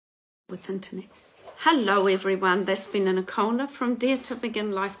with internet. Hello everyone, Despina Nicola from Dare to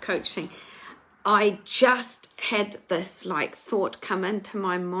Begin Life Coaching. I just had this thought come into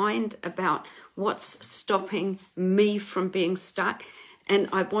my mind about what's stopping me from being stuck, and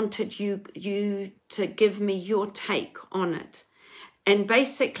I wanted you to give me your take on it. And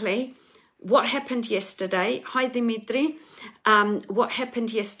basically, what happened yesterday, hi Dimitri, what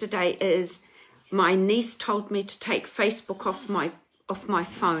happened yesterday is my niece told me to take Facebook off my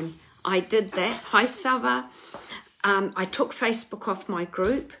phone. I did that. Hi Sava. I took Facebook off my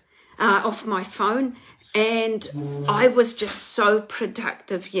group, off my phone, and I was just so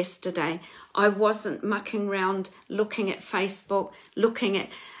productive yesterday. I wasn't mucking around looking at Facebook,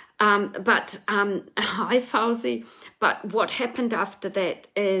 hi Fauzi. But what happened after that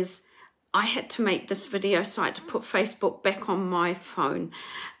is I had to make this video, so I had to put Facebook back on my phone.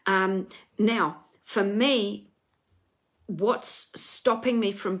 Now, for me, what's stopping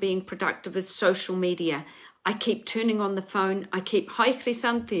me from being productive is social media. I keep turning on the phone. I keep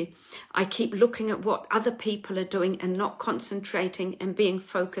looking at what other people are doing and not concentrating and being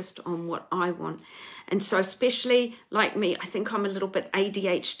focused on what I want. And so especially like me, I think I'm a little bit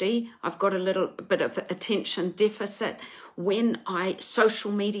ADHD. I've got a little bit of attention deficit.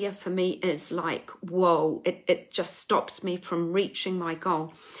 Social media for me is like, whoa, it just stops me from reaching my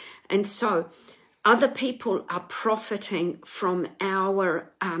goal. And so other people are profiting from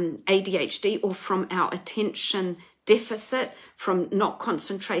our ADHD or from our attention deficit, from not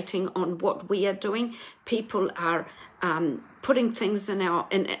concentrating on what we are doing. People are putting things in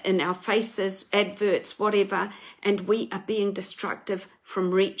our faces, adverts, whatever, and we are being destructive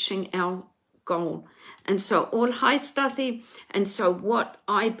from reaching our goal. And so, all hi Stathi. And so what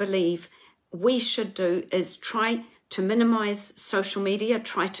I believe we should do is try to minimize social media,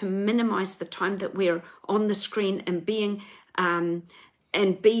 try to minimize the time that we're on the screen and be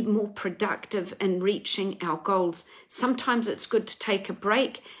more productive in reaching our goals. Sometimes it's good to take a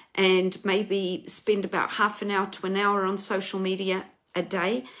break and maybe spend about half an hour to an hour on social media a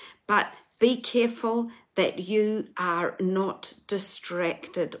day, but be careful that you are not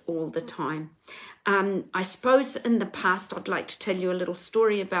distracted all the time. I suppose in the past, I'd like to tell you a little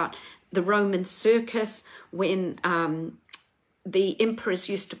story about the Roman circus when the emperors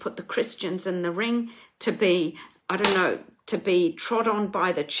used to put the Christians in the ring to be, to be trod on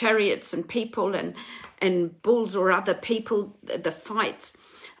by the chariots and people and bulls or other people, the fights.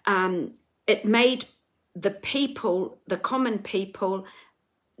 It made the people, the common people,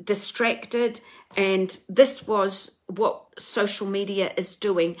 distracted, and this was what social media is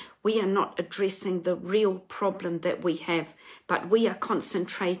doing. We are not addressing the real problem that we have, but we are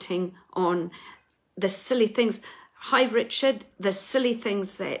concentrating on the silly things. Hi Richard, the silly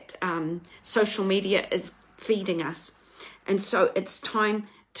things that social media is feeding us. And so it's time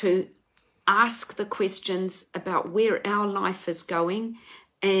to ask the questions about where our life is going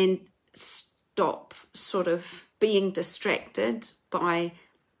and stop sort of being distracted by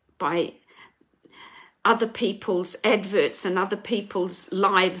other people's adverts and other people's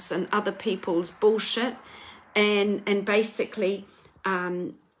lives and other people's bullshit, and basically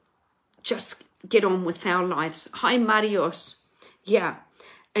just get on with our lives. Hi Marios. Yeah.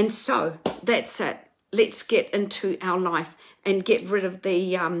 And so that's it. Let's get into our life and get rid of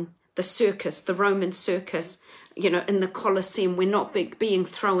the circus, the Roman circus, in the Colosseum. We're not being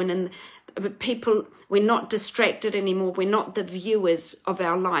thrown in. People, we're not distracted anymore. We're not the viewers of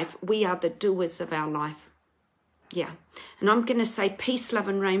our life. We are the doers of our life. Yeah. And I'm going to say peace, love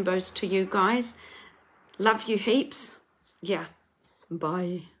and rainbows to you guys. Love you heaps. Yeah.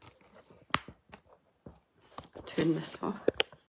 Bye. Turn this off.